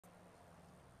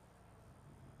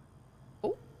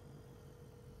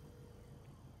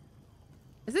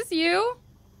Is this you?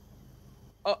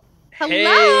 Oh,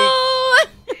 hello.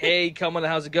 Hey, Carmella,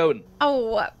 how's it going?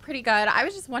 Oh, pretty good. I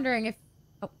was just wondering if.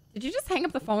 Oh, did you just hang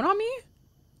up the phone on me?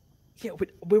 Yeah,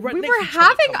 we're right We next were to each other,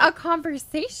 having Carmella. a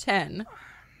conversation.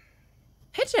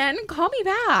 Pigeon, call me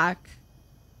back.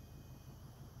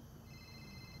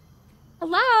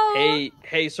 Hello.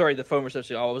 Hey, sorry, the phone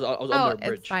reception. I was under a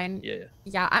bridge. It's fine. Yeah.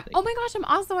 Yeah. Oh my gosh, I'm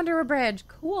also under a bridge.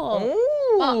 Cool.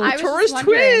 Oh, well, I was tourist just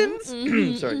wondering,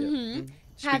 twins. Sorry. Yeah.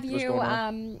 Have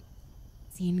you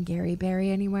seen Garry Berry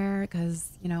anywhere?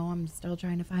 Because I'm still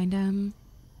trying to find him.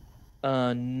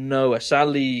 No.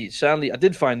 Sadly, I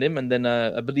did find him, and then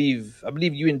I believe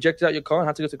you injected out your car and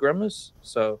had to go to grandma's.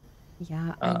 So.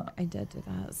 Yeah, I did do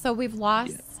that. So we've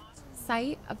lost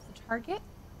sight of the target.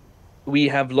 We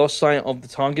have lost sight of the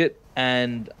target,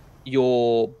 and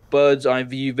your bird's eye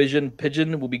view vision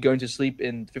pigeon will be going to sleep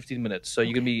in 15 minutes. So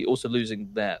you're gonna be also losing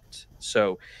that.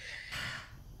 So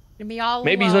gonna be all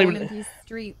maybe alone he's not even in these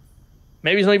streets.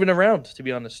 Maybe he's not even around, to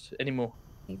be honest, anymore.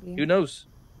 Maybe. Who knows?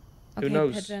 Okay, Who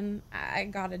knows? Pigeon, I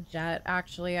got a jet.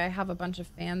 Actually, I have a bunch of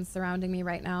fans surrounding me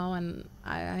right now, and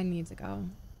I need to go.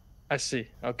 I see.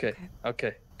 Okay.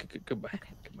 Goodbye.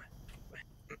 Okay. Goodbye.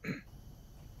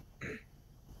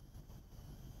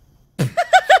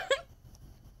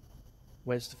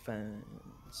 Where's the fence?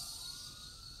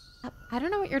 I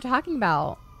don't know what you're talking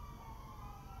about.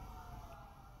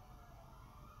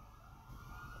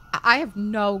 I have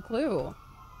no clue.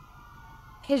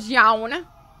 Pigeon.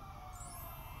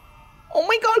 Oh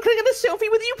my god, can I get a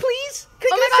selfie with you, please? Can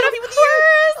I Oh get my a god, selfie of with course!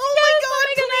 you? Oh Yes, my god,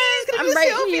 please! Can I I'm get a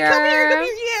right selfie? here. Come here,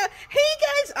 yeah. Hey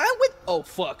guys, I'm with. Oh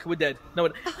fuck, we're dead. No,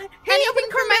 hey, I'm with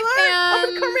Carmella. I'm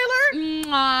with Carmella.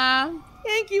 Mwah.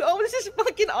 Thank you. Oh, this is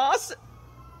fucking awesome.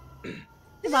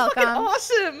 This Welcome. is fucking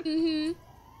awesome. Mm-hmm.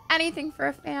 Anything for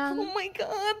a fan. Oh my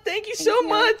god, thank you so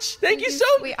much. Thank you so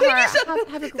much. Sweetheart.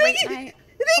 Have a great night.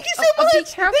 Thank you so much. Be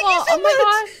careful. Thank you so oh my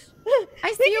much. gosh.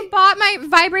 I see you bought my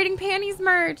vibrating panties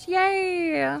merch.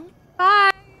 Yay. Bye.